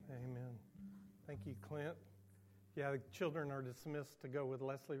Thank you, Clint. Yeah, the children are dismissed to go with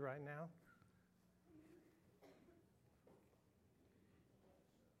Leslie right now.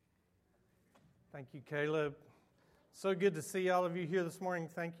 Thank you, Caleb. So good to see all of you here this morning.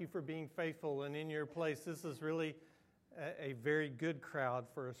 Thank you for being faithful and in your place. This is really a very good crowd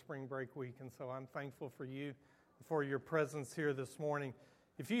for a spring break week, and so I'm thankful for you, for your presence here this morning.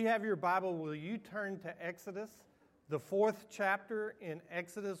 If you have your Bible, will you turn to Exodus, the 4th chapter in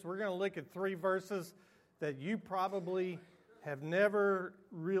Exodus? We're going to look at 3 verses that you probably have never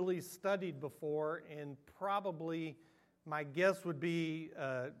really studied before, and probably my guess would be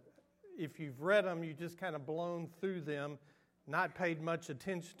if you've read them, you just kind of blown through them, not paid much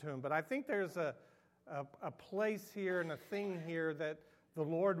attention to them. But I think there's a place here and a thing here that the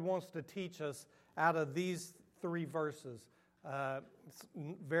Lord wants to teach us out of these 3 verses. It's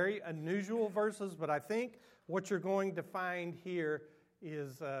very unusual verses, but I think what you're going to find here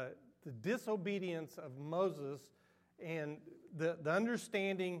is the disobedience of Moses and the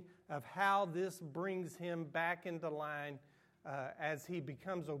understanding of how this brings him back into line as he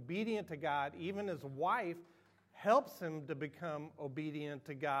becomes obedient to God. Even his wife helps him to become obedient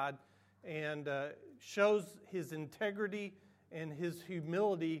to God and shows his integrity and his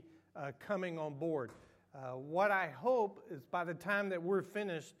humility coming on board. What I hope is by the time that we're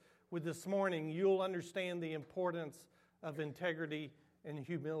finished with this morning, you'll understand the importance of integrity and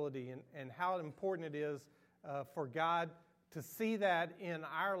humility and how important it is for God to see that in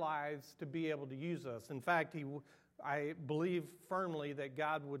our lives to be able to use us. In fact, I believe firmly that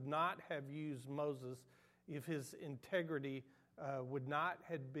God would not have used Moses if his integrity would not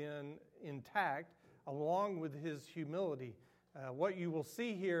have been intact along with his humility. What you will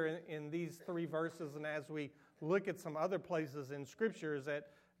see here in these 3 verses, and as we look at some other places in Scripture, is that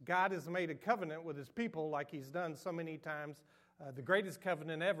God has made a covenant with his people like he's done so many times, the greatest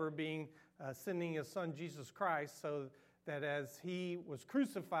covenant ever being sending his son Jesus Christ, so that as he was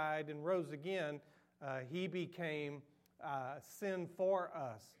crucified and rose again, he became sin for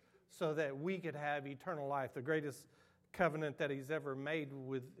us so that we could have eternal life, the greatest covenant that he's ever made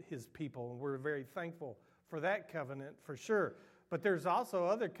with his people. And we're very thankful for that covenant for sure. But there's also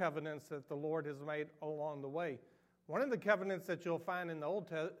other covenants that the Lord has made along the way. One of the covenants that you'll find in the Old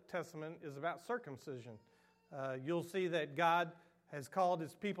Testament is about circumcision. You'll see that God has called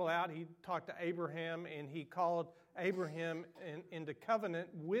his people out. He talked to Abraham, and he called Abraham into covenant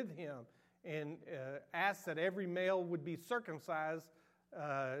with him and asked that every male would be circumcised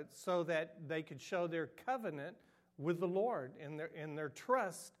so that they could show their covenant with the Lord and their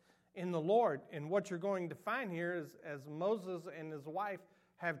trust in the Lord. And what you're going to find here is as Moses and his wife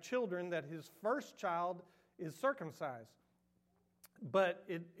have children, that his first child is circumcised. But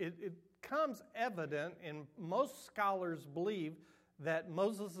it comes evident, and most scholars believe that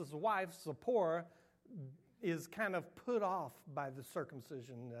Moses' wife, Zipporah, is kind of put off by the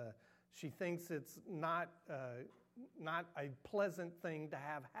circumcision. She thinks it's not a pleasant thing to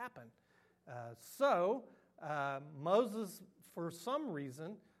have happen. So Moses, for some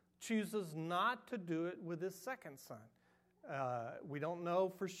reason, chooses not to do it with his second son. We don't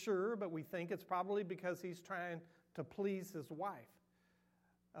know for sure, but we think it's probably because he's trying to please his wife.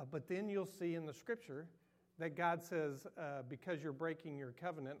 But then you'll see in the Scripture that God says, because you're breaking your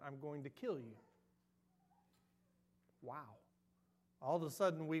covenant, I'm going to kill you. Wow. All of a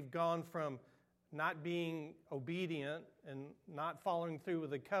sudden, we've gone from not being obedient and not following through with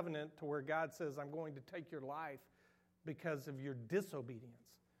the covenant to where God says, I'm going to take your life because of your disobedience.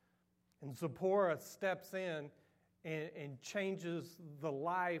 And Zipporah steps in and changes the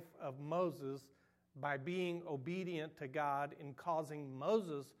life of Moses by being obedient to God and causing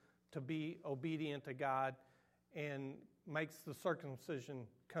Moses to be obedient to God and makes the circumcision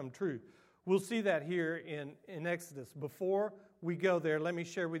come true. We'll see that here in Exodus. Before we go there, let me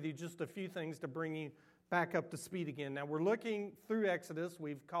share with you just a few things to bring you back up to speed again. Now, we're looking through Exodus.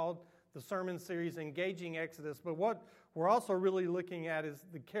 We've called the sermon series Engaging Exodus, but what we're also really looking at is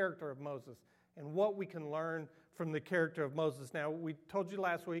the character of Moses and what we can learn from the character of Moses. Now, we told you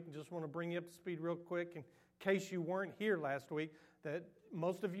last week, and just want to bring you up to speed real quick in case you weren't here last week, that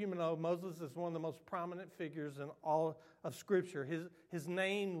most of you know Moses is one of the most prominent figures in all of Scripture. His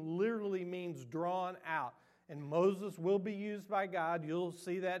name literally means drawn out. And Moses will be used by God. You'll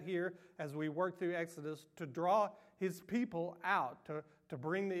see that here as we work through Exodus to draw his people out, to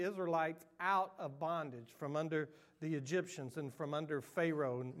bring the Israelites out of bondage from under the Egyptians and from under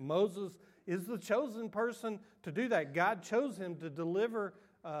Pharaoh. And Moses is the chosen person to do that. God chose him to deliver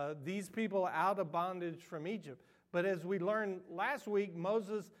these people out of bondage from Egypt. But as we learned last week,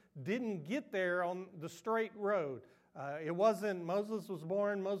 Moses didn't get there on the straight road. It wasn't Moses was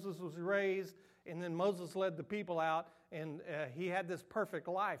born, Moses was raised, and then Moses led the people out, and he had this perfect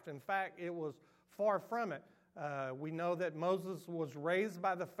life. In fact, it was far from it. We know that Moses was raised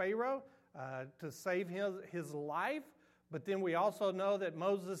by the Pharaoh to save his life, but then we also know that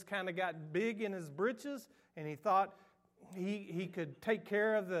Moses kind of got big in his britches, and he thought he could take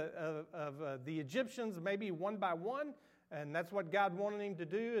care of the Egyptians maybe one by one, and that's what God wanted him to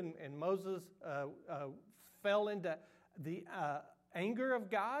do, and Moses fell into the anger of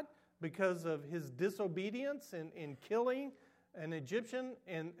God because of his disobedience in killing an Egyptian,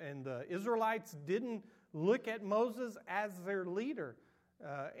 and the Israelites didn't look at Moses as their leader.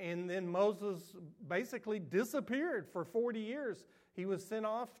 And then Moses basically disappeared for 40 years. He was sent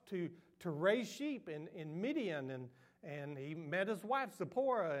off to raise sheep in Midian, and he met his wife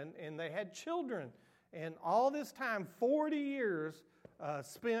Zipporah, and they had children. And all this time, 40 years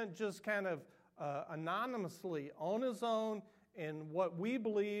spent just kind of anonymously on his own, and what we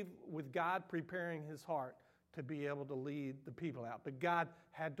believe with God preparing his heart to be able to lead the people out. But God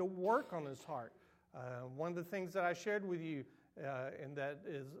had to work on his heart. One of the things that I shared with you, and that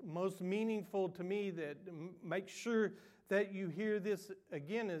is most meaningful to me, that make sure that you hear this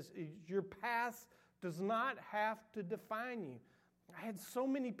again, is your past does not have to define you. I had so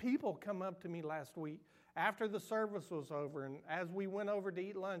many people come up to me last week after the service was over, and as we went over to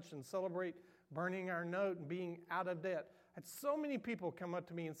eat lunch and celebrate burning our note and being out of debt, I had so many people come up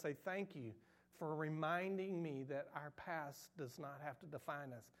to me and say, thank you for reminding me that our past does not have to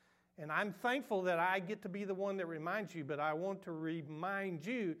define us. And I'm thankful that I get to be the one that reminds you, but I want to remind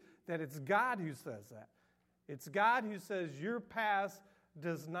you that it's God who says that. It's God who says your past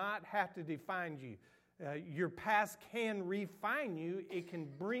does not have to define you. Your past can refine you. It can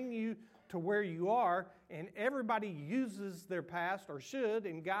bring you to where you are, and everybody uses their past, or should,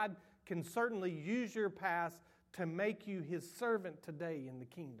 and God can certainly use your past to make you his servant today in the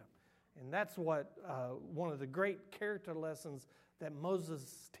kingdom. And that's what one of the great character lessons that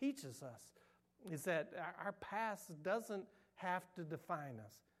Moses teaches us, is that our past doesn't have to define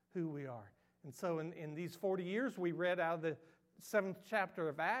us, who we are. And so in these 40 years, we read out of the 7th chapter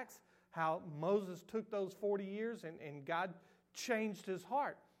of Acts how Moses took those 40 years and God changed his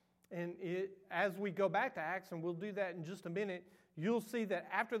heart. And as we go back to Acts, and we'll do that in just a minute, you'll see that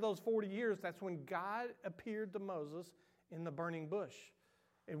after those 40 years, that's when God appeared to Moses in the burning bush.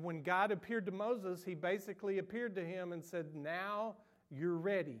 And when God appeared to Moses, he basically appeared to him and said, now you're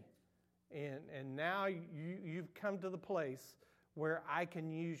ready. And now you've come to the place where I can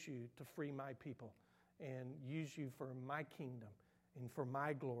use you to free my people and use you for my kingdom and for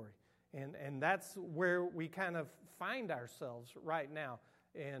my glory. And that's where we kind of find ourselves right now.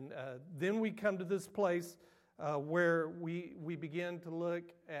 And then we come to this place where we begin to look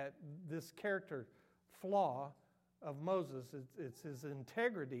at this character flaw of Moses. It's his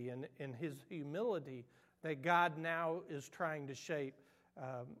integrity and his humility that God now is trying to shape.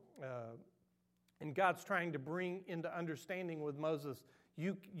 And God's trying to bring into understanding with Moses.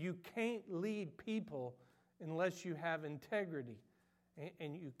 You can't lead people unless you have integrity.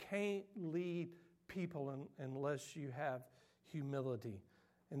 And you can't lead people unless you have humility.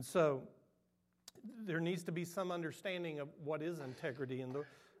 And so there needs to be some understanding of what is integrity. And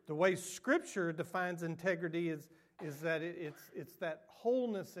the way Scripture defines integrity is that it's that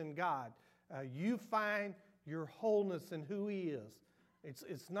wholeness in God. You find your wholeness in who He is.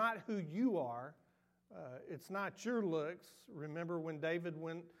 It's not who you are. It's not your looks. Remember when David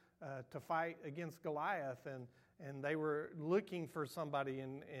went to fight against Goliath, and they were looking for somebody,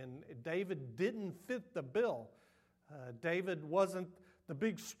 and David didn't fit the bill. David wasn't the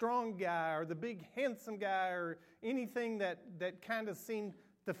big strong guy or the big handsome guy or anything that kind of seemed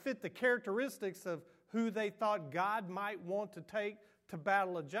to fit the characteristics of who they thought God might want to take to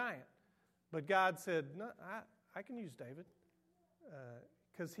battle a giant. But God said, no, I can use David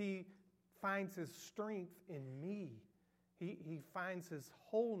because he finds his strength in me. He finds his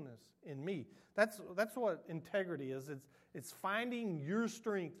wholeness in me. That's what integrity is. It's finding your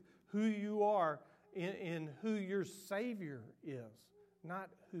strength, who you are, in who your Savior is, not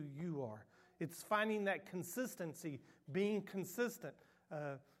who you are. It's finding that consistency, being consistent.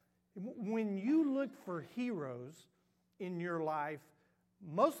 When you look for heroes in your life,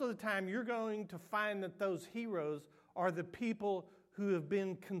 most of the time you're going to find that those heroes are the people who have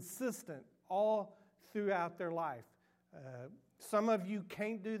been consistent all throughout their life. Some of you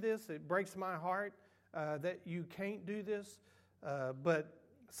can't do this. It breaks my heart that you can't do this. But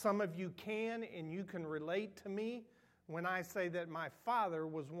some of you can, and you can relate to me when I say that my father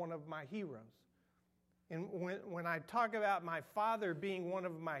was one of my heroes. And when I talk about my father being one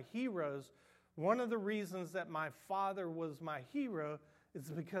of my heroes, One of the reasons that my father was my hero is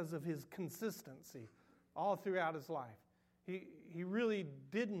because of his consistency all throughout his life. He really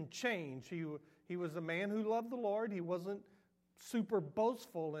didn't change. He was a man who loved the Lord. He wasn't super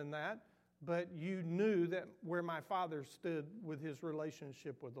boastful in that, but you knew that where my father stood with his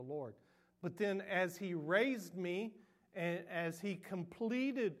relationship with the Lord. But then as he raised me, and as he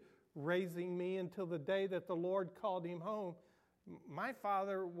completed raising me until the day that the Lord called him home, my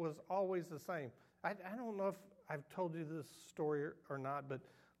father was always the same. I don't know if I've told you this story or not, but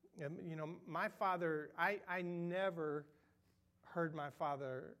my father, I never heard my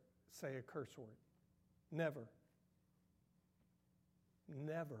father say a curse word. Never.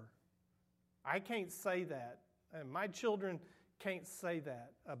 Never. I can't say that. And my children can't say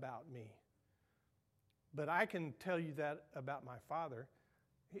that about me. But I can tell you that about my father.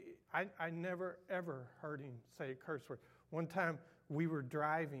 I never, ever heard him say a curse word. One time we were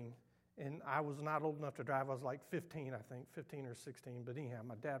driving, and I was not old enough to drive. I was like 15, I think, 15 or 16. But anyhow,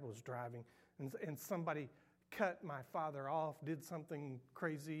 my dad was driving, and somebody cut my father off, did something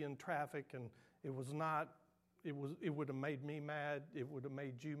crazy in traffic, and it would have made me mad. It would have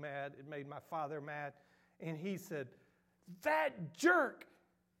made you mad. It made my father mad. And he said, "That jerk."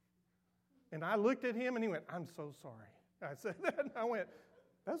 And I looked at him, and he went, "I'm so sorry." I said that, and I went,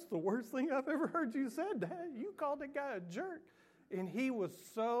 "That's the worst thing I've ever heard you say, Dad. You called that guy a jerk." And he was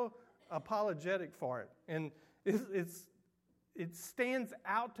so apologetic for it. And it stands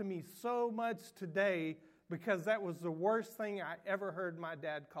out to me so much today because that was the worst thing I ever heard my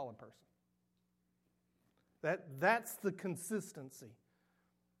dad call a person. That's the consistency.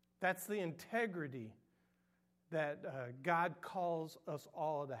 That's the integrity that God calls us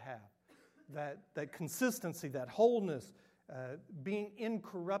all to have. That consistency, that wholeness, being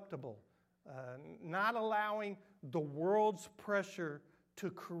incorruptible, not allowing the world's pressure to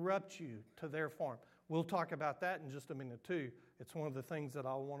corrupt you to their form. We'll talk about that in just a minute too. It's one of the things that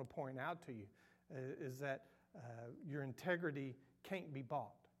I want to point out to you, is that your integrity can't be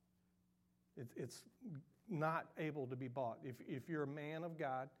bought. It's not able to be bought. If you're a man of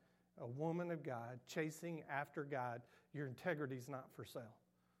God, a woman of God, chasing after God, your integrity is not for sale.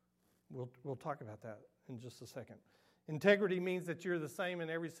 We'll talk about that in just a second. Integrity means that you're the same in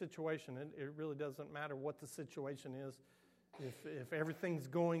every situation. It really doesn't matter what the situation is. If everything's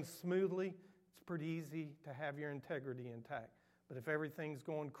going smoothly, it's pretty easy to have your integrity intact. But if everything's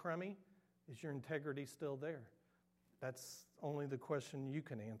going crummy, is your integrity still there? That's only the question you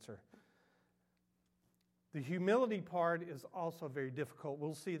can answer. The humility part is also very difficult.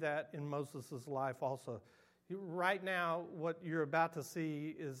 We'll see that in Moses' life also. Right now, what you're about to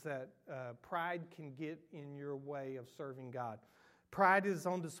see is that pride can get in your way of serving God. Pride is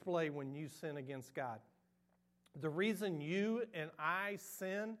on display when you sin against God. The reason you and I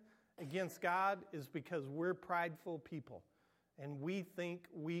sin against God is because we're prideful people, and we think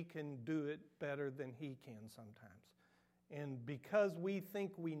we can do it better than He can sometimes. And because we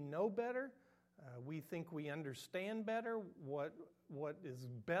think we know better, we think we understand better what is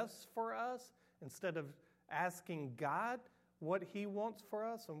best for us, instead of asking God what He wants for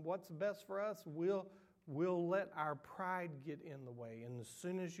us and what's best for us, we'll let our pride get in the way. And as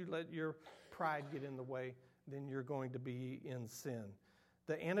soon as you let your pride get in the way, then you're going to be in sin.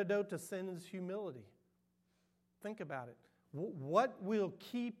 The antidote to sin is humility. Think about it. What will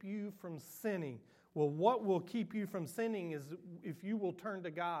keep you from sinning? Well, what will keep you from sinning is if you will turn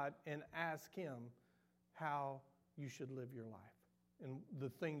to God and ask Him how you should live your life and the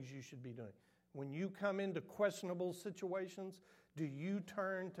things you should be doing. When you come into questionable situations, do you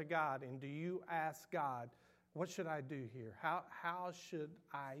turn to God and do you ask God, what should I do here? How should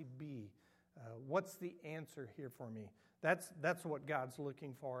I be? What's the answer here for me? That's what God's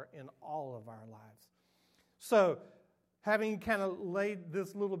looking for in all of our lives. So, having kind of laid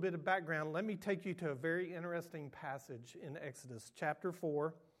this little bit of background, let me take you to a very interesting passage in Exodus chapter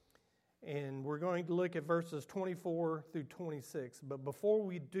 4. And we're going to look at verses 24 through 26. But before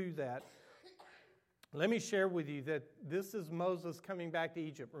we do that, let me share with you that this is Moses coming back to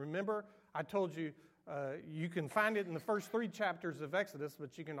Egypt. Remember, I told you you can find it in the first 3 chapters of Exodus,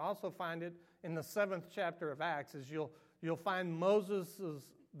 but you can also find it in the 7th chapter of Acts, as you'll find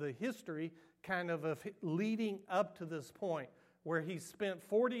the history kind of leading up to this point, where he spent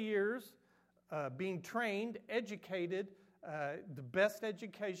 40 years being trained, educated, the best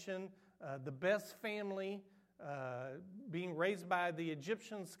education, the best family, being raised by the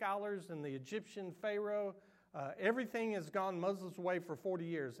Egyptian scholars and the Egyptian Pharaoh. Everything has gone Moses' way for 40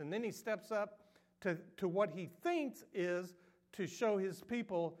 years. And then he steps up to what he thinks is to show his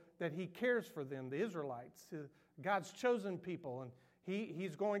people that he cares for them, the Israelites, God's chosen people. And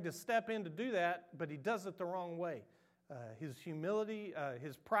he's going to step in to do that, but he does it the wrong way. His humility,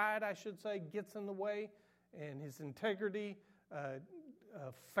 his pride, I should say, gets in the way, and his integrity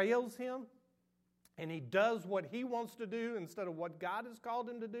fails him, and he does what he wants to do instead of what God has called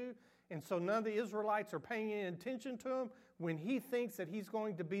him to do. And so none of the Israelites are paying any attention to him. When he thinks that he's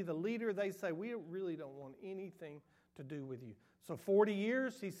going to be the leader, they say, we really don't want anything to do with you. So 40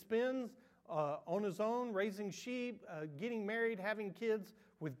 years he spends on his own, raising sheep, getting married, having kids,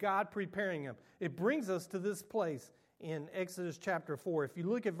 with God preparing him. It brings us to this place in Exodus chapter 4. If you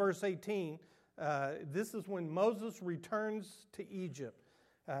look at verse 18, this is when Moses returns to Egypt.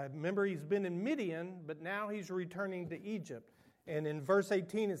 Remember, he's been in Midian, but now he's returning to Egypt. And in verse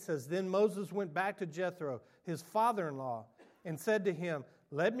 18 it says, Then Moses went back to Jethro, his father-in-law, and said to him,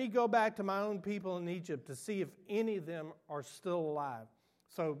 Let me go back to my own people in Egypt to see if any of them are still alive.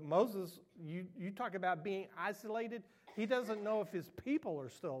 So Moses, you talk about being isolated. He doesn't know if his people are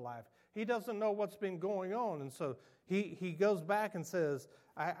still alive. He doesn't know what's been going on. And so he goes back and says,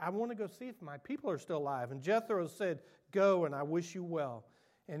 I want to go see if my people are still alive. And Jethro said, Go, and I wish you well.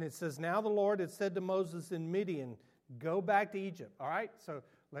 And it says, Now the Lord had said to Moses in Midian, Go back to Egypt. All right, so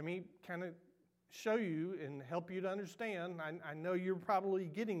let me kind of show you and help you to understand. I know you're probably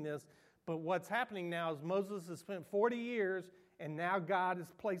getting this, but what's happening now is Moses has spent 40 years, and now God is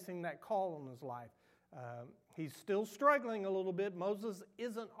placing that call on his life. He's still struggling a little bit. Moses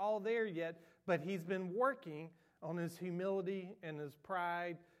isn't all there yet, but he's been working on his humility and his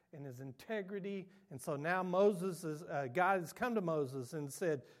pride and his integrity. And so now God has come to Moses and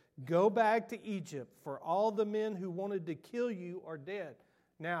said, Go back to Egypt, for all the men who wanted to kill you are dead.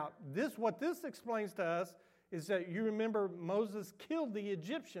 Now, what this explains to us is that you remember Moses killed the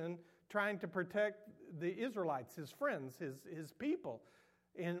Egyptian trying to protect the Israelites, his friends, his people.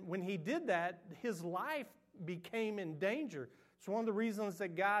 And when he did that, his life became in danger. So one of the reasons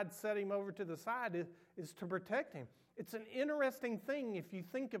that God set him over to the side is to protect him. It's an interesting thing if you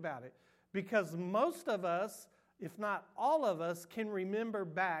think about it, because most of us, if not all of us, can remember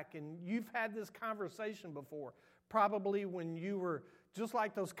back, and you've had this conversation before, probably when you were just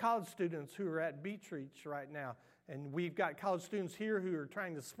like those college students who are at Beach Reach right now. And we've got college students here who are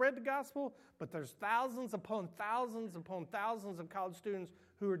trying to spread the gospel, but there's thousands upon thousands upon thousands of college students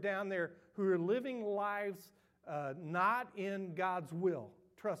who are down there who are living lives not in God's will.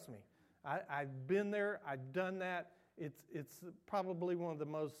 Trust me. I've been there. I've done that. It's probably one of the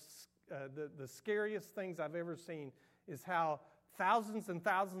most the scariest things I've ever seen is how thousands and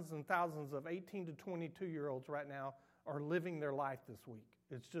thousands and thousands of 18 to 22-year-olds right now are living their life this week.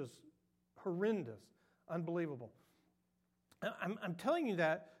 It's just horrendous, unbelievable. I'm telling you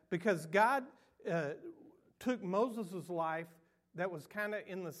that because God took Moses' life that was kind of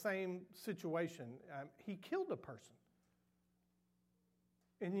in the same situation. He killed a person.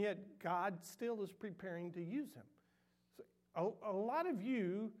 And yet God still is preparing to use him. So a lot of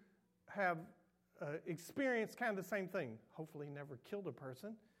you have experienced kind of the same thing. Hopefully never killed a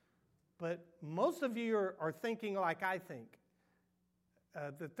person. But most of you are thinking like I think.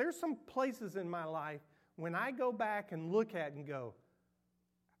 That there's some places in my life when I go back and look at and go,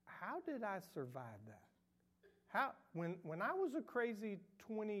 how did I survive that? When I was a crazy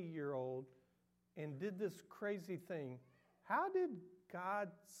 20-year-old and did this crazy thing, how did God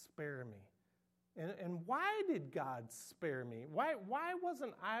spare me? And why did God spare me? Why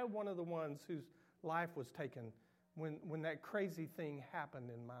wasn't I one of the ones whose life was taken when that crazy thing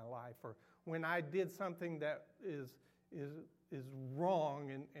happened in my life, or when I did something that is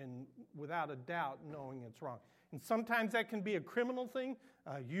wrong and without a doubt knowing it's wrong? And sometimes that can be a criminal thing.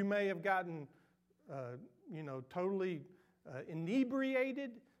 You may have gotten totally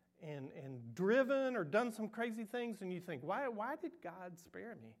inebriated and driven or done some crazy things, and you think, why did God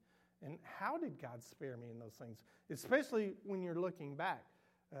spare me? And how did God spare me in those things? Especially when you're looking back.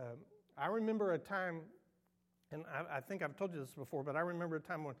 I remember a time, and I think I've told you this before, but I remember a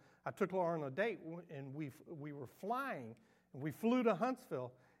time when I took Laura on a date, and we were flying, and we flew to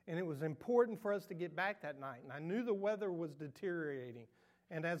Huntsville, and it was important for us to get back that night. And I knew the weather was deteriorating.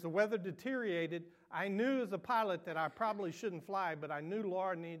 And as the weather deteriorated, I knew as a pilot that I probably shouldn't fly, but I knew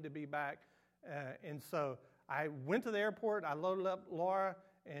Laura needed to be back. And so I went to the airport, I loaded up Laura,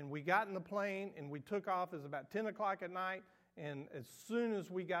 and we got in the plane, and we took off. It was about 10 o'clock at night, and as soon as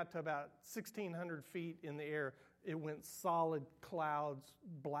we got to about 1,600 feet in the air, it went solid clouds,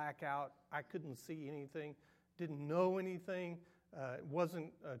 blackout. I couldn't see anything, didn't know anything,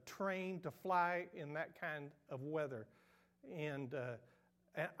 wasn't trained to fly in that kind of weather. And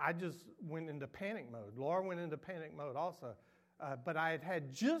I just went into panic mode. Laura went into panic mode also. But I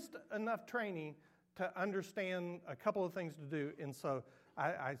had just enough training to understand a couple of things to do. And so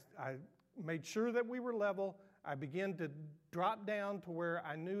I made sure that we were level. I began to drop down to where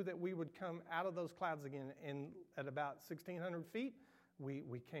I knew that we would come out of those clouds again. And at about 1,600 feet,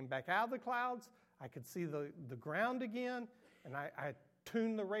 we came back out of the clouds. I could see the ground again, and I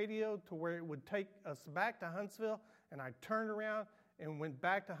tuned the radio to where it would take us back to Huntsville, and I turned around and went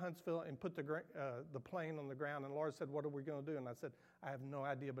back to Huntsville and put the plane on the ground. And Laura said, "What are we going to do?" And I said, "I have no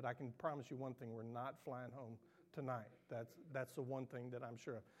idea, but I can promise you one thing: we're not flying home tonight. That's the one thing that I'm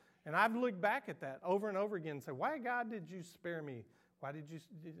sure of." And I've looked back at that over and over again and said, "Why, God, did you spare me? Why did you?"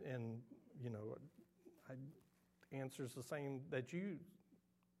 And answers the same that you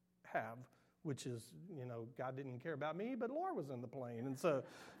have, which is, God didn't care about me, but Laura was in the plane. And so,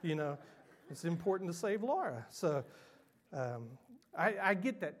 it's important to save Laura. So I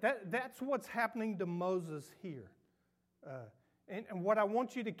get that. That's what's happening to Moses here. And what I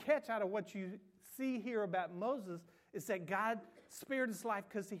want you to catch out of what you see here about Moses is that God spared his life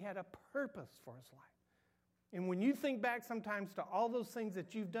because he had a purpose for his life. And when you think back sometimes to all those things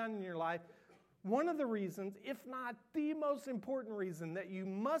that you've done in your life, one of the reasons, if not the most important reason, that you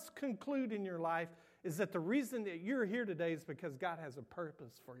must conclude in your life is that the reason that you're here today is because God has a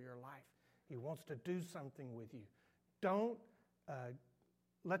purpose for your life. He wants to do something with you. Don't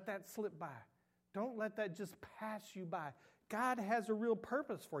let that slip by. Don't let that just pass you by. God has a real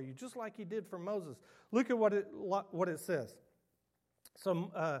purpose for you, just like he did for Moses. Look at what it says.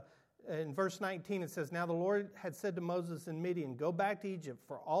 So in verse 19 it says, "Now the Lord had said to Moses in Midian, 'Go back to Egypt,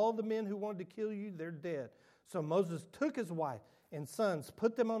 for all the men who wanted to kill you, they're dead.' So Moses took his wife and sons,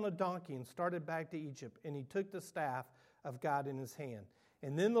 put them on a donkey, and started back to Egypt. And he took the staff of God in his hand.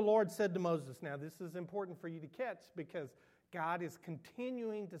 And then the Lord said to Moses," now this is important for you to catch because God is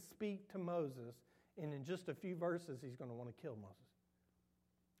continuing to speak to Moses, and in just a few verses he's going to want to kill Moses.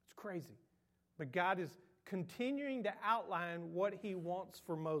 It's crazy. But God is continuing to outline what he wants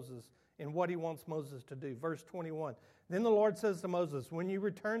for Moses and what he wants Moses to do. Verse 21, "Then the Lord says to Moses, 'When you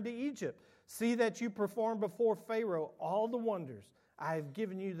return to Egypt, see that you perform before Pharaoh all the wonders I have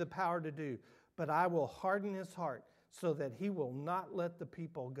given you the power to do, but I will harden his heart so that he will not let the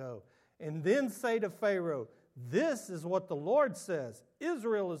people go. And then say to Pharaoh, this is what the Lord says,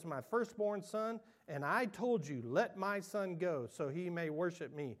 Israel is my firstborn son, and I told you, let my son go so he may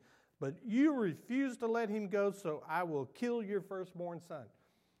worship me. But you refuse to let him go, so I will kill your firstborn son.'"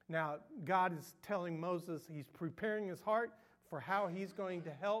 Now, God is telling Moses, he's preparing his heart for how he's going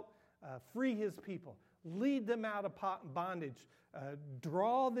to help free his people, lead them out of bondage,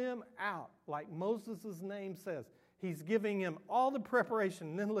 draw them out, like Moses' name says. He's giving him all the preparation.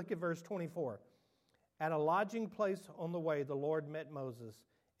 And then look at verse 24. "At a lodging place on the way, the Lord met Moses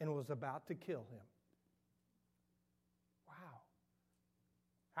and was about to kill him." Wow.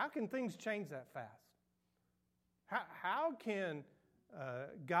 How can things change that fast? How can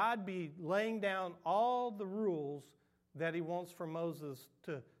God be laying down all the rules that he wants for Moses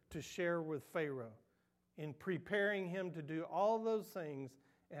to share with Pharaoh in preparing him to do all those things,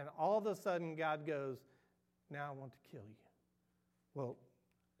 and all of a sudden God goes, "Now I want to kill you"? Well,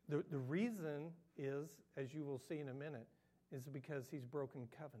 the reason is, as you will see in a minute, is because he's broken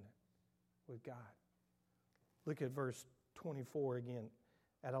covenant with God. Look at verse 24 again.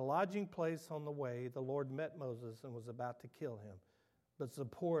 "At a lodging place on the way, the Lord met Moses and was about to kill him. But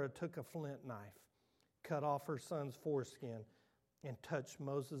Zipporah took a flint knife, cut off her son's foreskin, and touched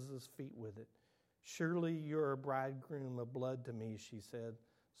Moses' feet with it. 'Surely you're a bridegroom of blood to me,' she said.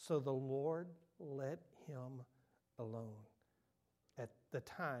 So the Lord let him alone. At the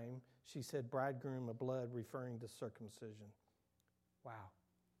time, she said bridegroom of blood, referring to circumcision." Wow.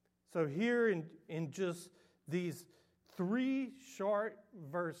 So here in just these 3 short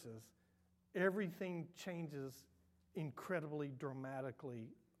verses, everything changes incredibly,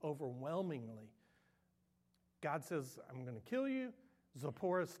 dramatically, overwhelmingly. God says, "I'm going to kill you."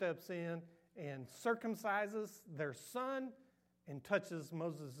 Zipporah steps in and circumcises their son and touches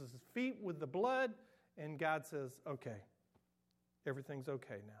Moses' feet with the blood. And God says, "Okay, everything's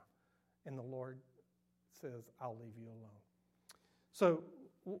okay now." And the Lord says, "I'll leave you alone." So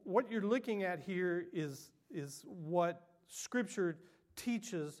what you're looking at here is what Scripture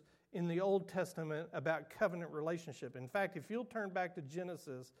teaches in the Old Testament about covenant relationship. In fact, if you'll turn back to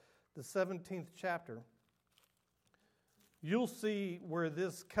Genesis, the 17th chapter, you'll see where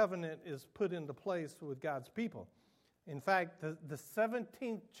this covenant is put into place with God's people. In fact, the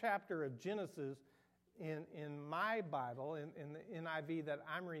 17th chapter of Genesis in my Bible, in the NIV that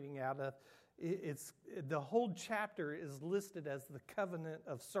I'm reading out of, it's the whole chapter is listed as the covenant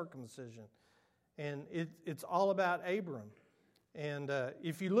of circumcision. And it's all about Abram. And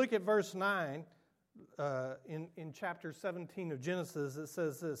if you look at verse 9, in chapter 17 of Genesis, it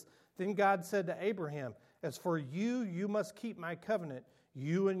says this, "Then God said to Abraham, 'As for you, you must keep my covenant,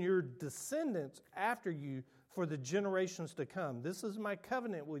 you and your descendants after you for the generations to come. This is my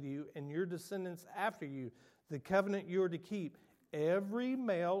covenant with you and your descendants after you, the covenant you are to keep. Every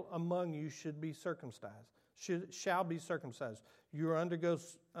male among you should be circumcised, shall be circumcised. You are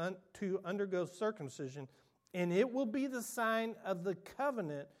to undergo circumcision, and it will be the sign of the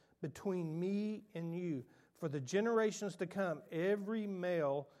covenant between me and you. For the generations to come, every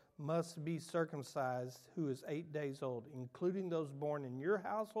male must be circumcised who is 8 days old, including those born in your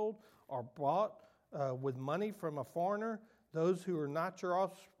household or bought with money from a foreigner, those who are not your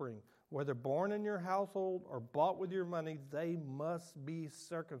offspring. Whether born in your household or bought with your money, they must be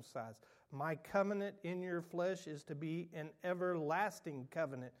circumcised. My covenant in your flesh is to be an everlasting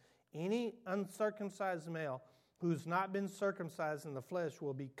covenant. Any uncircumcised male who's not been circumcised in the flesh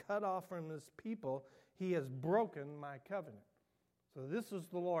will be cut off from his people. He has broken my covenant.'" So this is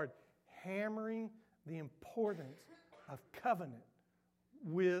the Lord hammering the importance of covenant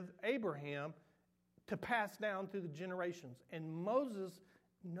with Abraham to pass down through the generations. And Moses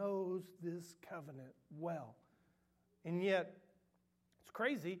knows this covenant well. And yet, it's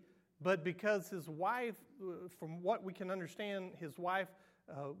crazy, but because his wife, from what we can understand, his wife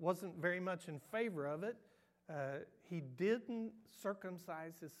wasn't very much in favor of it, he didn't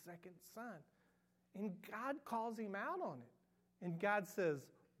circumcise his second son. And God calls him out on it. And God says,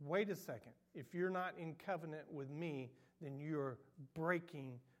 wait a second, if you're not in covenant with me, then you're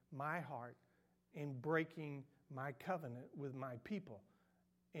breaking my heart and breaking my covenant with my people.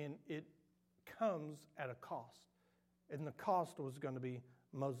 And it comes at a cost. And the cost was going to be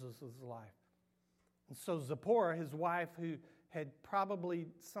Moses' life. And so Zipporah, his wife, who had probably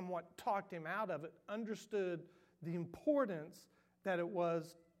somewhat talked him out of it, understood the importance that it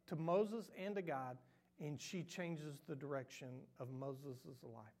was to Moses and to God, and she changes the direction of Moses'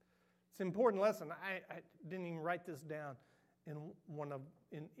 life. It's an important lesson. I didn't even write this down in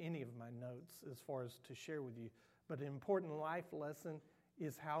any of my notes as far as to share with you, but an important life lesson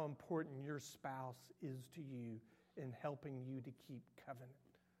is how important your spouse is to you in helping you to keep covenant.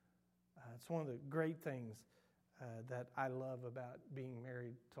 It's one of the great things that I love about being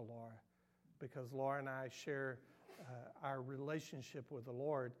married to Laura, because Laura and I share our relationship with the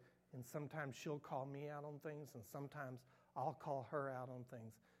Lord, and sometimes she'll call me out on things, and sometimes I'll call her out on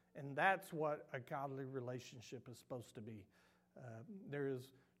things. And that's what a godly relationship is supposed to be. It's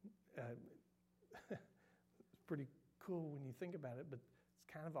pretty cool when you think about it, but it's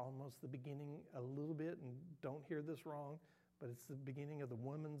kind of almost the beginning a little bit, and don't hear this wrong, but it's the beginning of the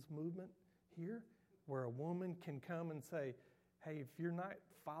women's movement here, where a woman can come and say, hey, if you're not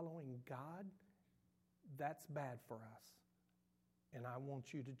following God, that's bad for us. And I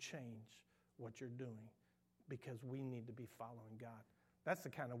want you to change what you're doing because we need to be following God. That's the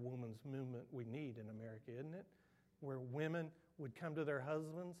kind of women's movement we need in America, isn't it? Where women would come to their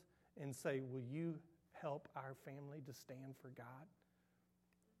husbands and say, will you help our family to stand for God?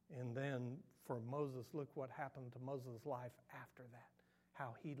 And then for Moses, look what happened to Moses' life after that.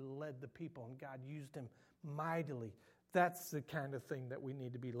 How he led the people and God used him mightily. That's the kind of thing that we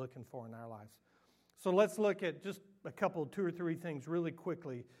need to be looking for in our lives. So let's look at just a couple, 2 or 3 things really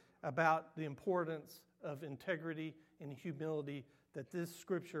quickly about the importance of integrity and humility that this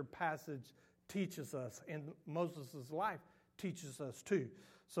scripture passage teaches us, and Moses' life teaches us too.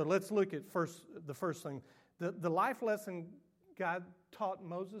 So let's look at the first thing. The life lesson God taught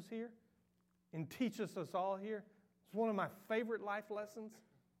Moses here and teaches us all here, it's one of my favorite life lessons,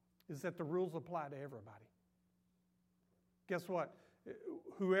 is that the rules apply to everybody. Guess what?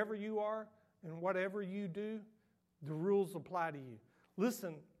 Whoever you are and whatever you do, the rules apply to you.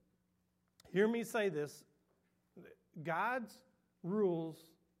 Listen, hear me say this. God's rules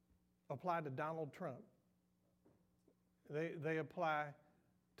apply to Donald Trump. They apply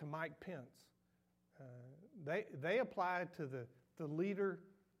to Mike Pence. They apply to the leader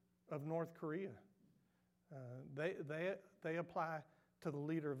of North Korea. They apply to the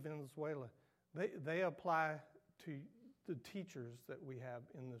leader of Venezuela. They apply to the teachers that we have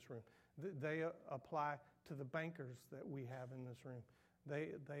in this room. They apply to the bankers that we have in this room.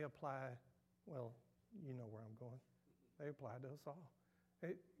 They apply, well, you know where I'm going. They apply to us all.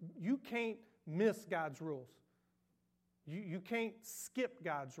 You can't miss God's rules. You can't skip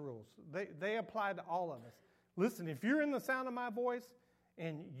God's rules. They apply to all of us. Listen, if you're in the sound of my voice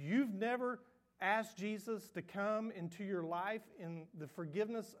and you've never asked Jesus to come into your life in the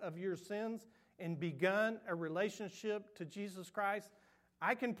forgiveness of your sins and begun a relationship to Jesus Christ,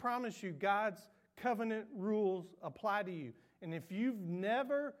 I can promise you God's covenant rules apply to you. And if you've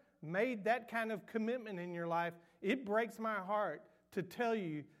never made that kind of commitment in your life, it breaks my heart to tell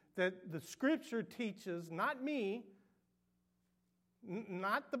you that the Scripture teaches, not me,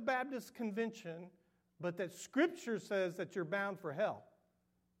 not the Baptist Convention, but that Scripture says that you're bound for hell.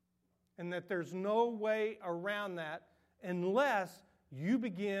 And that there's no way around that unless you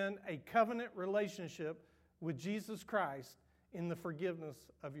begin a covenant relationship with Jesus Christ in the forgiveness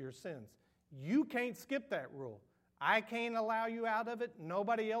of your sins. You can't skip that rule. I can't allow you out of it.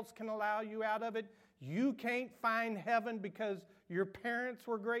 Nobody else can allow you out of it. You can't find heaven because your parents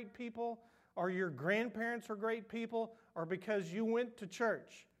were great people, or your grandparents were great people, or because you went to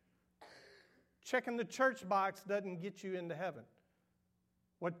church. Checking the church box doesn't get you into heaven.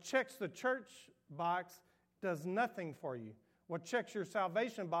 What checks the church box does nothing for you. What checks your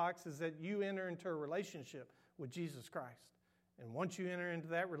salvation box is that you enter into a relationship with Jesus Christ. And once you enter into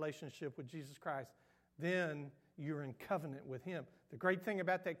that relationship with Jesus Christ, then you're in covenant with Him. The great thing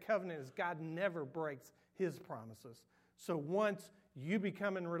about that covenant is God never breaks His promises. So once you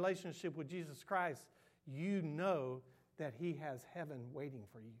become in relationship with Jesus Christ, you know that He has heaven waiting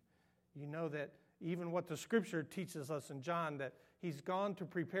for you. You know that even what the Scripture teaches us in John, that He's gone to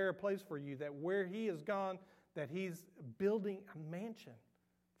prepare a place for you, that where He is gone, that He's building a mansion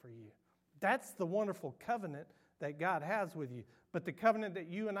for you. That's the wonderful covenant that God has with you. But the covenant that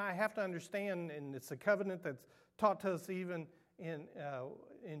you and I have to understand, and it's a covenant that's taught to us even in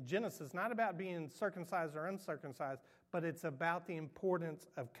Genesis, not about being circumcised or uncircumcised, but it's about the importance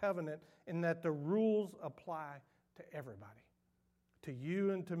of covenant and that the rules apply to everybody, to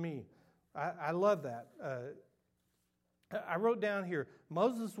you and to me. I love that. I wrote down here,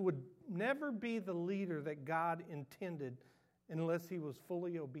 Moses would never be the leader that God intended unless he was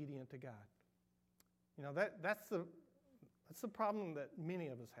fully obedient to God. You know, that's the problem that many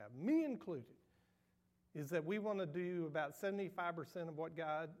of us have, me included, is that we want to do about 75% of what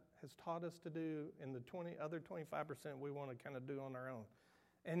God has taught us to do, and the other 25% we want to kind of do on our own.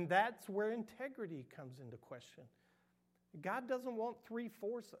 And that's where integrity comes into question. God doesn't want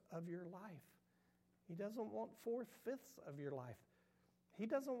 3/4 of your life. He doesn't want 4/5 of your life. He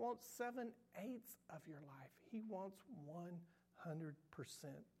doesn't want 7/8 of your life. He wants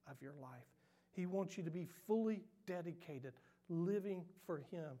 100% of your life. He wants you to be fully dedicated, living for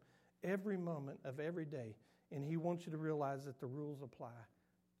Him every moment of every day. And He wants you to realize that the rules apply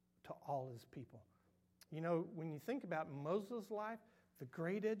to all His people. You know, when you think about Moses' life, the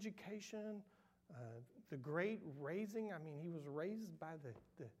great education, the great raising, I mean, he was raised by the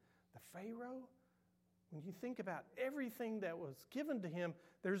Pharaoh. When you think about everything that was given to him,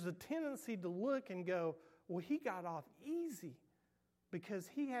 there's a tendency to look and go, well, he got off easy because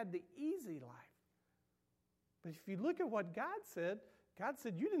he had the easy life. But if you look at what God said,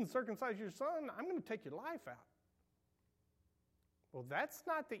 you didn't circumcise your son, I'm going to take your life out. Well, that's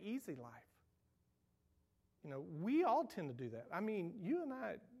not the easy life. You know, we all tend to do that. I mean, you and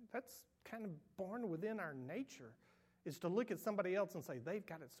I, that's kind of born within our nature, is to look at somebody else and say, they've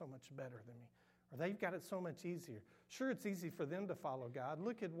got it so much better than me, or they've got it so much easier. Sure, it's easy for them to follow God.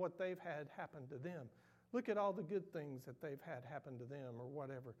 Look at what they've had happen to them. Look at all the good things that they've had happen to them or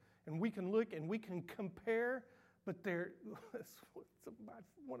whatever. And we can look and we can compare, but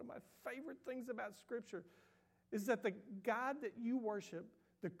one of my favorite things about Scripture is that the God that you worship,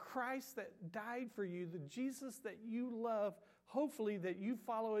 the Christ that died for you, the Jesus that you love, hopefully that you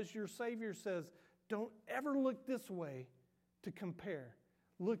follow as your Savior, says, don't ever look this way to compare.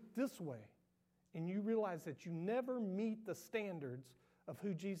 Look this way. And you realize that you never meet the standards of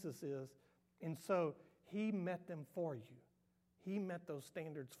who Jesus is. And so He met them for you. He met those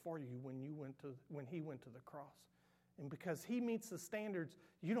standards for you when He went to the cross. And because He meets the standards,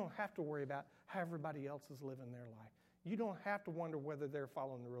 you don't have to worry about how everybody else is living their life. You don't have to wonder whether they're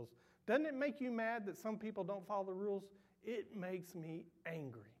following the rules. Doesn't it make you mad that some people don't follow the rules? It makes me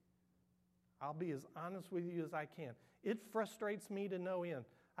angry. I'll be as honest with you as I can. It frustrates me to no end.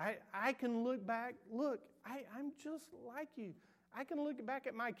 I can look back, I'm just like you. I can look back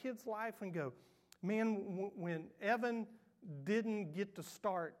at my kid's life and go, man, when Evan didn't get to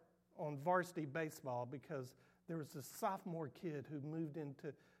start on varsity baseball because there was this sophomore kid who moved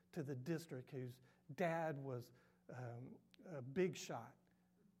into the district whose dad was a big shot.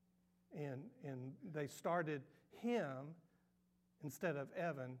 And they started him instead of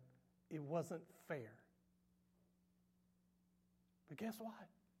Evan. It wasn't fair. But guess what?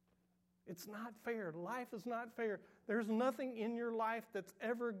 It's not fair. Life is not fair. There's nothing in your life that's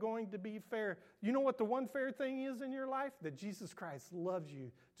ever going to be fair. You know what the one fair thing is in your life? That Jesus Christ loves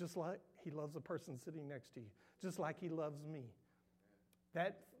you just like He loves the person sitting next to you, just like He loves me.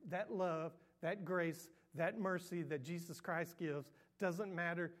 That love, that grace, that mercy that Jesus Christ gives doesn't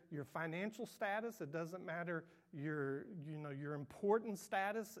matter your financial status. It doesn't matter your important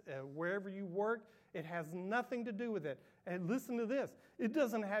status, wherever you work. It has nothing to do with it. And listen to this. It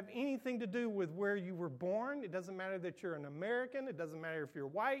doesn't have anything to do with where you were born. It doesn't matter that you're an American. It doesn't matter if you're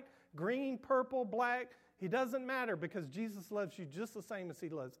white, green, purple, black. It doesn't matter, because Jesus loves you just the same as he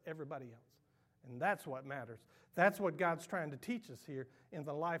loves everybody else. And that's what matters. That's what God's trying to teach us here in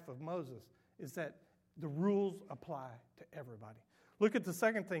the life of Moses, is that the rules apply to everybody. Look at the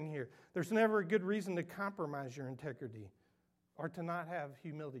second thing here. There's never a good reason to compromise your integrity or to not have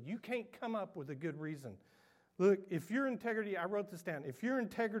humility. You can't come up with a good reason. Look, if your integrity, I wrote this down, if your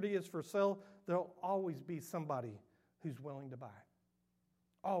integrity is for sale, there'll always be somebody who's willing to buy.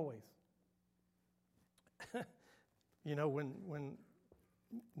 Always. You know,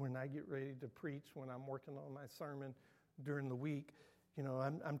 when I get ready to preach, when I'm working on my sermon during the week, you know,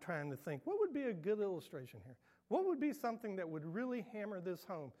 I'm trying to think, what would be a good illustration here? What would be something that would really hammer this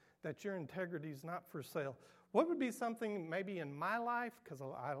home, that your integrity is not for sale? What would be something maybe in my life, because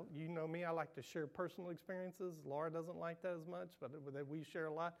you know me, I like to share personal experiences. Laura doesn't like that as much, but we share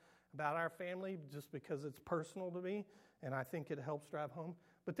a lot about our family just because it's personal to me, and I think it helps drive home.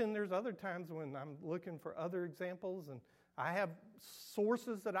 But then there's other times when I'm looking for other examples, and I have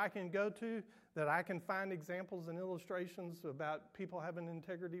sources that I can go to that I can find examples and illustrations about people having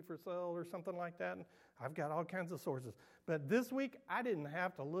integrity for sale or something like that. And I've got all kinds of sources. But this week, I didn't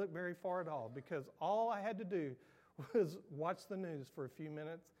have to look very far at all, because all I had to do was watch the news for a few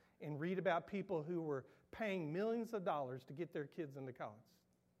minutes and read about people who were paying millions of dollars to get their kids into college.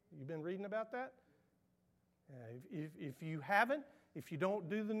 You've been reading about that? If you haven't, if you don't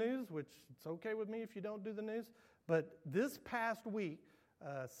do the news, which it's okay with me if you don't do the news, but this past week,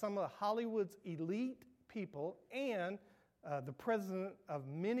 some of Hollywood's elite people and the president of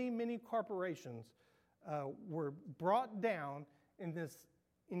many, many corporations were brought down in this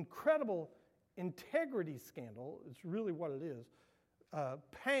incredible integrity scandal. It's really what it is,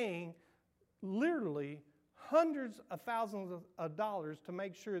 paying literally hundreds of thousands of dollars to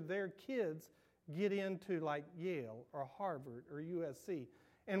make sure their kids get into like Yale or Harvard or USC.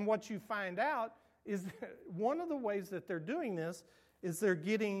 And what you find out is that one of the ways that they're doing this is they're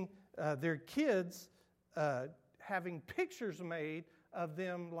getting their kids having pictures made of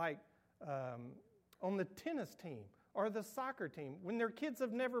them like on the tennis team or the soccer team when their kids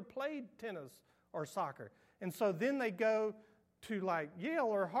have never played tennis or soccer. And so then they go to like Yale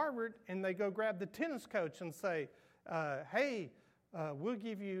or Harvard and they go grab the tennis coach and say, hey, we'll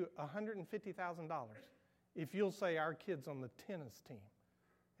give you $150,000 if you'll say our kid's on the tennis team.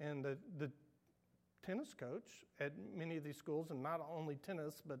 And the tennis coach at many of these schools, and not only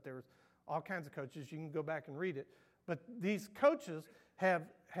tennis, but there's all kinds of coaches. You can go back and read it. But these coaches have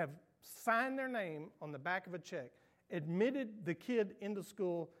signed their name on the back of a check, admitted the kid into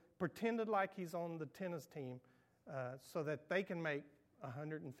school, pretended like he's on the tennis team so that they can make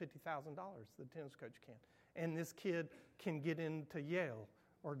 $150,000, the tennis coach can. And this kid can get into Yale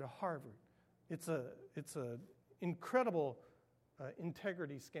or to Harvard. It's a incredible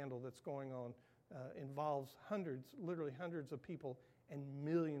integrity scandal that's going on. Involves literally hundreds of people and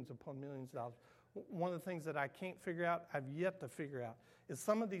millions upon millions of dollars. One of the things that I can't figure out, I've yet to figure out, is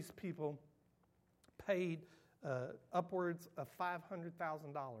some of these people paid upwards of $500,000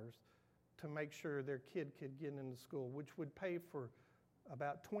 to make sure their kid could get into school, which would pay for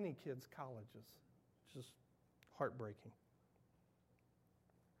about 20 kids' colleges. Just heartbreaking.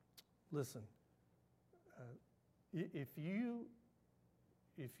 Listen, if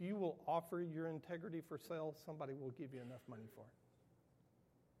you will offer your integrity for sale, somebody will give you enough money for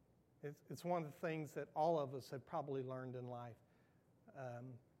it. It's one of the things that all of us have probably learned in life.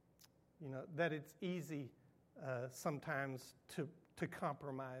 That it's easy sometimes to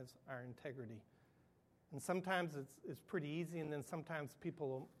compromise our integrity. And sometimes it's pretty easy, and then sometimes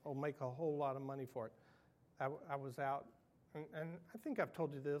people will make a whole lot of money for it. I was out, and I think I've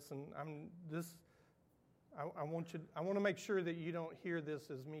told you this, and I want to make sure that you don't hear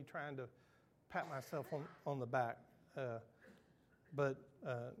this as me trying to pat myself on the back. But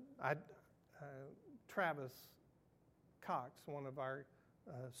Travis Cox, one of our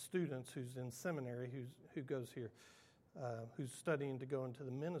students who's in seminary, who goes here, who's studying to go into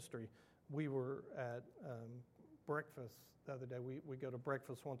the ministry, we were at breakfast the other day. We go to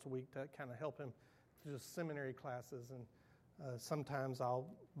breakfast once a week to kind of help him through just seminary classes, and sometimes I'll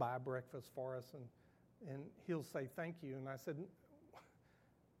buy breakfast for us, and he'll say thank you. And I said,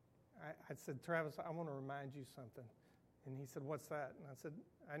 Travis, I want to remind you something. And he said, what's that? And I said,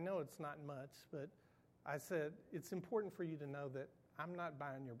 I know it's not much, but I said, it's important for you to know that I'm not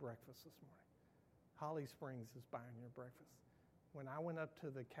buying your breakfast this morning. Holly Springs is buying your breakfast. When I went up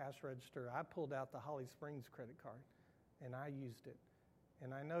to the cash register, I pulled out the Holly Springs credit card, and I used it.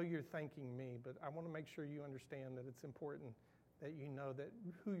 And I know you're thanking me, but I want to make sure you understand that it's important that you know that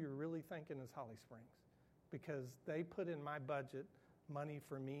who you're really thanking is Holly Springs, because they put in my budget money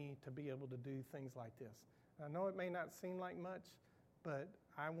for me to be able to do things like this. I know it may not seem like much, but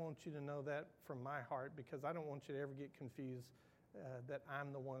I want you to know that from my heart, because I don't want you to ever get confused that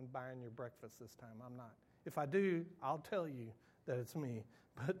I'm the one buying your breakfast this time. I'm not. If I do, I'll tell you that it's me,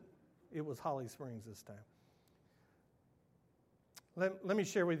 but it was Holly Springs this time. Let me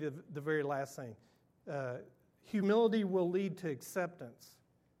share with you the very last thing. Humility will lead to acceptance.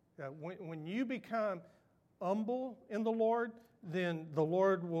 When you become humble in the Lord, then the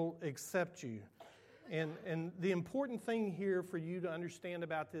Lord will accept you. And the important thing here for you to understand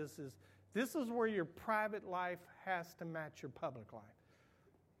about this is where your private life has to match your public life.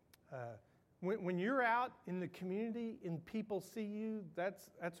 When you're out in the community and people see you,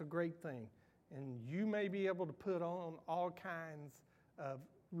 that's a great thing. And you may be able to put on all kinds of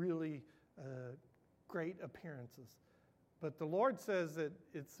really great appearances. But the Lord says that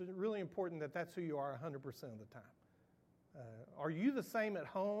it's really important that that's who you are 100% of the time. Are you the same at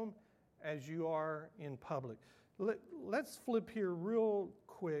home as you are in public? Let's flip here real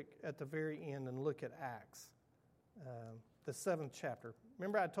quick at the very end and look at Acts, the 7th chapter.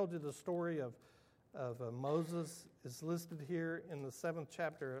 Remember I told you the story of Moses is listed here in the 7th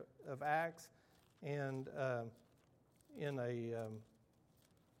chapter of Acts, and in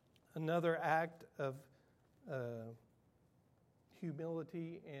another act of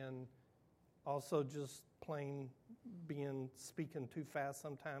humility and also just plain speaking too fast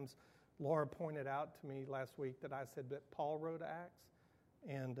sometimes. Laura pointed out to me last week that I said that Paul wrote Acts,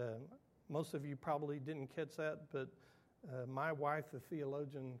 and most of you probably didn't catch that, but my wife, the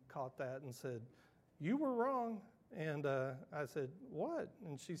theologian, caught that and said, "You were wrong." And I said, "What?"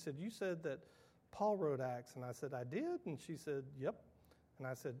 And she said, "You said that Paul wrote Acts." And I said, "I did?" And she said, "Yep." And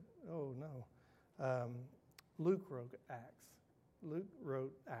I said, "Oh, no. Luke wrote Acts. Luke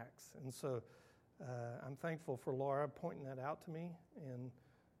wrote Acts." And so I'm thankful for Laura pointing that out to me, and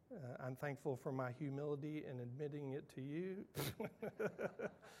I'm thankful for my humility in admitting it to you.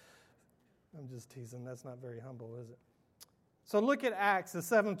 I'm just teasing. That's not very humble, is it? So look at Acts, the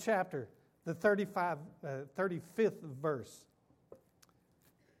 7th chapter, the 35th verse.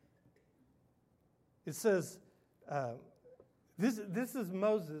 It says, this is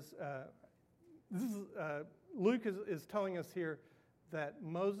Moses. Luke is telling us here that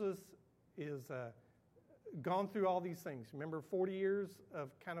Moses is gone through all these things. Remember, 40 years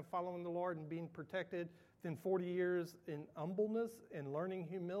of kind of following the Lord and being protected, then 40 years in humbleness and learning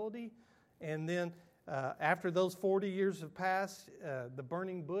humility. And then after those 40 years have passed, the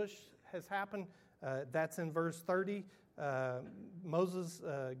burning bush has happened. That's in verse 30.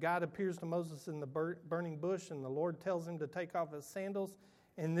 God appears to Moses in the burning bush, and the Lord tells him to take off his sandals.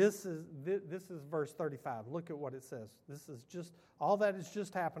 And this is verse 35. Look at what it says. This is just, all that has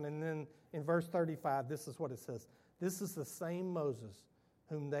just happened. And then in verse 35, this is what it says. This is the same Moses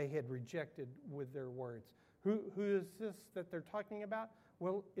whom they had rejected with their words. Who is this that they're talking about?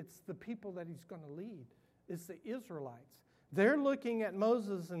 Well, it's the people that he's going to lead. It's the Israelites. They're looking at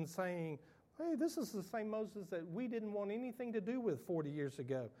Moses and saying, "Hey, this is the same Moses that we didn't want anything to do with 40 years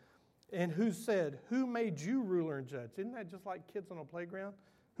ago." And who said, "Who made you ruler and judge?" Isn't that just like kids on a playground?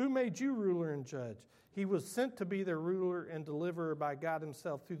 Who made you ruler and judge? He was sent to be their ruler and deliverer by God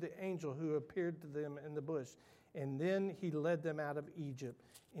himself through the angel who appeared to them in the bush. And then he led them out of Egypt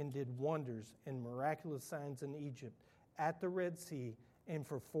and did wonders and miraculous signs in Egypt, at the Red Sea, and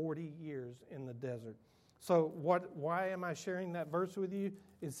for 40 years in the desert. So why am I sharing that verse with you?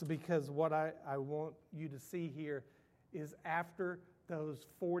 It's because what I want you to see here is after those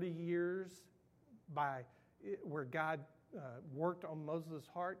 40 years where God worked on Moses'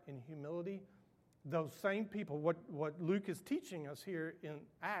 heart in humility, those same people, what Luke is teaching us here in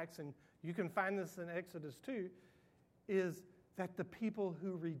Acts, and you can find this in Exodus too, is that the people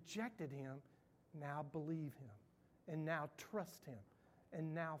who rejected him now believe him and now trust him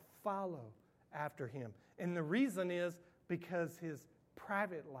and now follow after him. And the reason is because his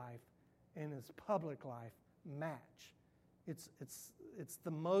private life and his public life match. It's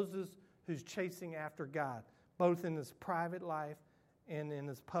the Moses who's chasing after God, both in his private life and in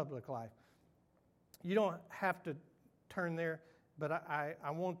his public life. You don't have to turn there, but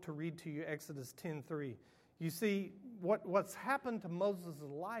I want to read to you Exodus 10:3. You see, what's happened to Moses'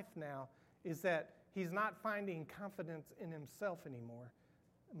 life now is that he's not finding confidence in himself anymore.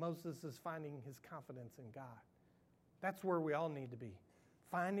 Moses is finding his confidence in God. That's where we all need to be.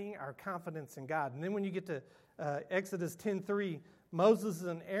 finding our confidence in God. And then when you get to Exodus 10:3, Moses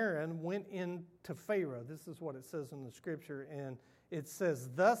and Aaron went into Pharaoh. This is what it says in the scripture. And it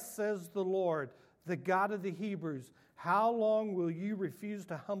says, "Thus says the Lord, the God of the Hebrews, how long will you refuse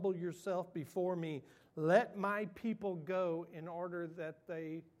to humble yourself before me? Let my people go in order that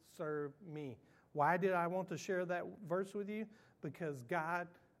they serve me." Why did I want to share that verse with you? Because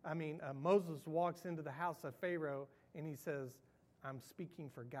Moses walks into the house of Pharaoh and he says, "I'm speaking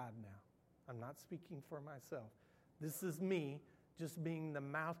for God now. I'm not speaking for myself. This is me just being the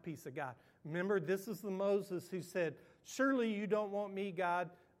mouthpiece of God." Remember, this is the Moses who said, "Surely you don't want me,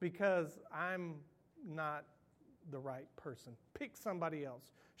 God, because I'm not the right person. Pick somebody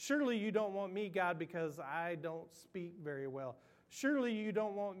else. Surely you don't want me, God, because I don't speak very well. Surely you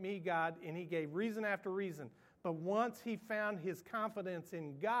don't want me, God." And he gave reason after reason. But once he found his confidence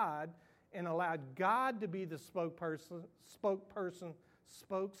in God and allowed God to be the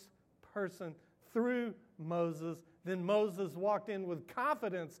spokesperson through Moses, then Moses walked in with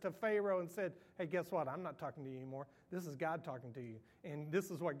confidence to Pharaoh and said, "Hey, guess what? I'm not talking to you anymore. This is God talking to you. And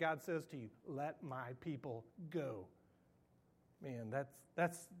this is what God says to you. Let my people go." Man,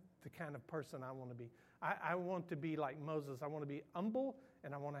 that's the kind of person I want to be. I want to be like Moses. I want to be humble,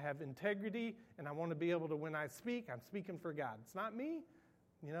 and I want to have integrity, and I want to be able to, when I speak, I'm speaking for God. It's not me.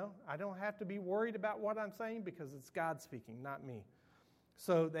 I don't have to be worried about what I'm saying because it's God speaking, not me.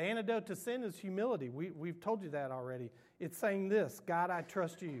 So the antidote to sin is humility. We've told you that already. It's saying this: "God, I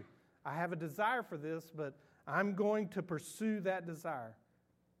trust you. I have a desire for this, but I'm going to pursue that desire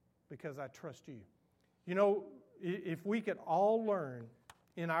because I trust you." If we could all learn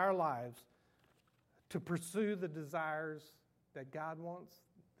in our lives to pursue the desires that God wants,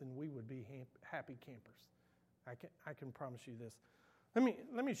 then we would be happy campers. I can promise you this.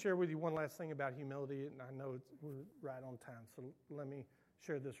 Let me share with you one last thing about humility, and I know we're right on time, so let me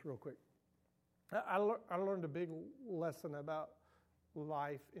share this real quick. I learned a big lesson about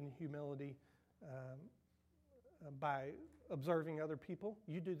life in humility by observing other people.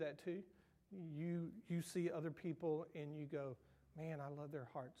 You do that too. You see other people and you go, "Man, I love their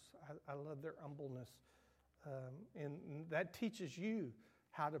hearts. I love their humbleness." And that teaches you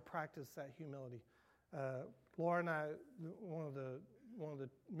how to practice that humility. Laura and I, one of the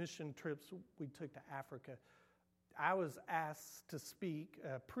mission trips we took to Africa, I was asked to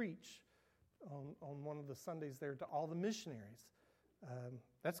preach on one of the Sundays there to all the missionaries.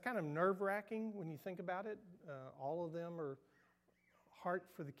 That's kind of nerve-wracking when you think about it. All of them are heart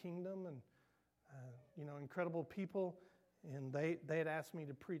for the kingdom and incredible people. And they had asked me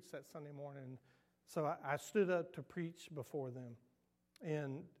to preach that Sunday morning. So I stood up to preach before them.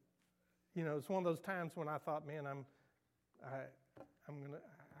 And, it's one of those times when I thought, man, I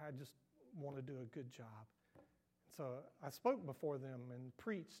just want to do a good job. So I spoke before them and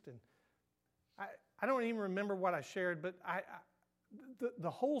preached. And I don't even remember what I shared, but the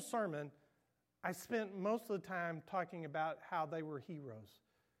whole sermon, I spent most of the time talking about how they were heroes,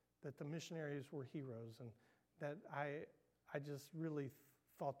 that the missionaries were heroes, and that I just really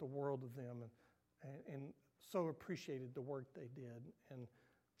thought the world of them and so appreciated the work they did and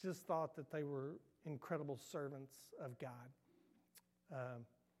just thought that they were incredible servants of God.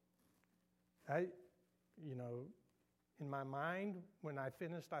 In my mind, when I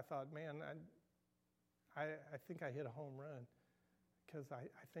finished, I thought, man, I think I hit a home run because I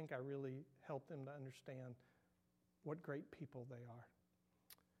think I really helped them to understand what great people they are.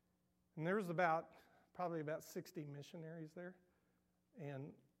 And there was probably about 60 missionaries there,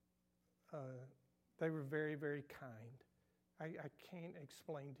 and they were very, very kind. I can't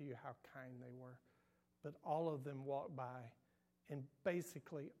explain to you how kind they were, but all of them walked by, and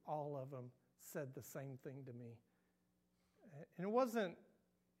basically all of them said the same thing to me. And it wasn't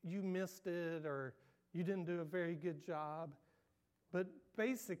you missed it or you didn't do a very good job, but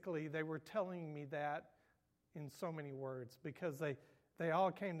basically they were telling me that in so many words because they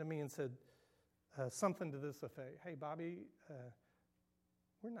all came to me and said something to this effect: "Hey, Bobby,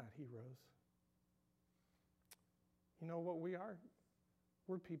 we're not heroes. You know what we are?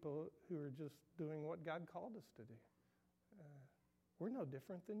 We're people who are just doing what God called us to do. We're no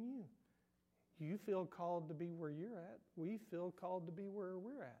different than you. You feel called to be where you're at. We feel called to be where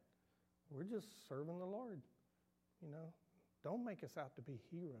we're at. We're just serving the Lord. Don't make us out to be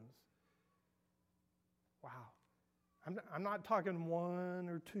heroes." Wow. I'm not talking one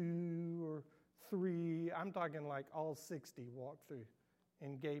or two or three. I'm talking like all 60 walked through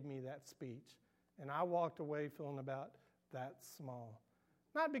and gave me that speech. And I walked away feeling about that small.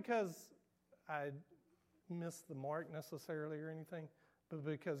 Not because I missed the mark necessarily or anything, but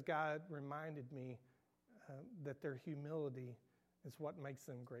because God reminded me that their humility is what makes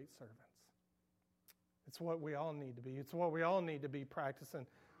them great servants. It's what we all need to be. It's what we all need to be practicing.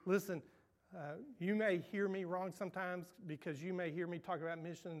 Listen, you may hear me wrong sometimes because you may hear me talk about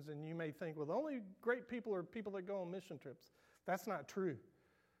missions and you may think, well, the only great people are people that go on mission trips. That's not true.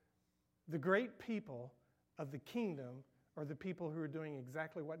 The great people of the kingdom are the people who are doing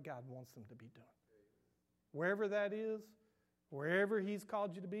exactly what God wants them to be doing. Wherever that is, wherever He's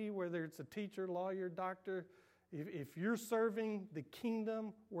called you to be, whether it's a teacher, lawyer, doctor, if you're serving the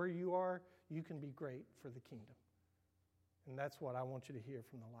kingdom where you are, you can be great for the kingdom. And that's what I want you to hear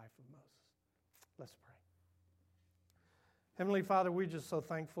from the life of Moses. Let's pray. Heavenly Father, we're just so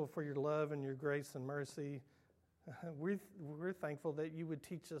thankful for your love and your grace and mercy. We're thankful that you would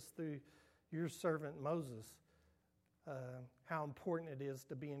teach us through your servant Moses how important it is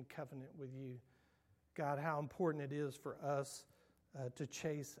to be in covenant with you. God, how important it is for us to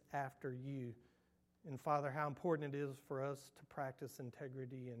chase after you. And Father, how important it is for us to practice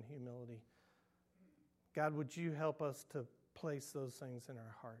integrity and humility. God, would you help us to place those things in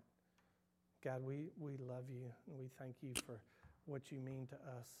our heart? God, we love you, and we thank you for what you mean to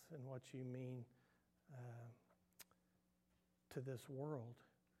us and what you mean to this world.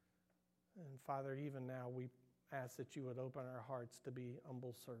 And Father, even now we ask that you would open our hearts to be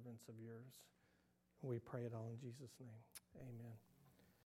humble servants of yours. We pray it all in Jesus' name. Amen.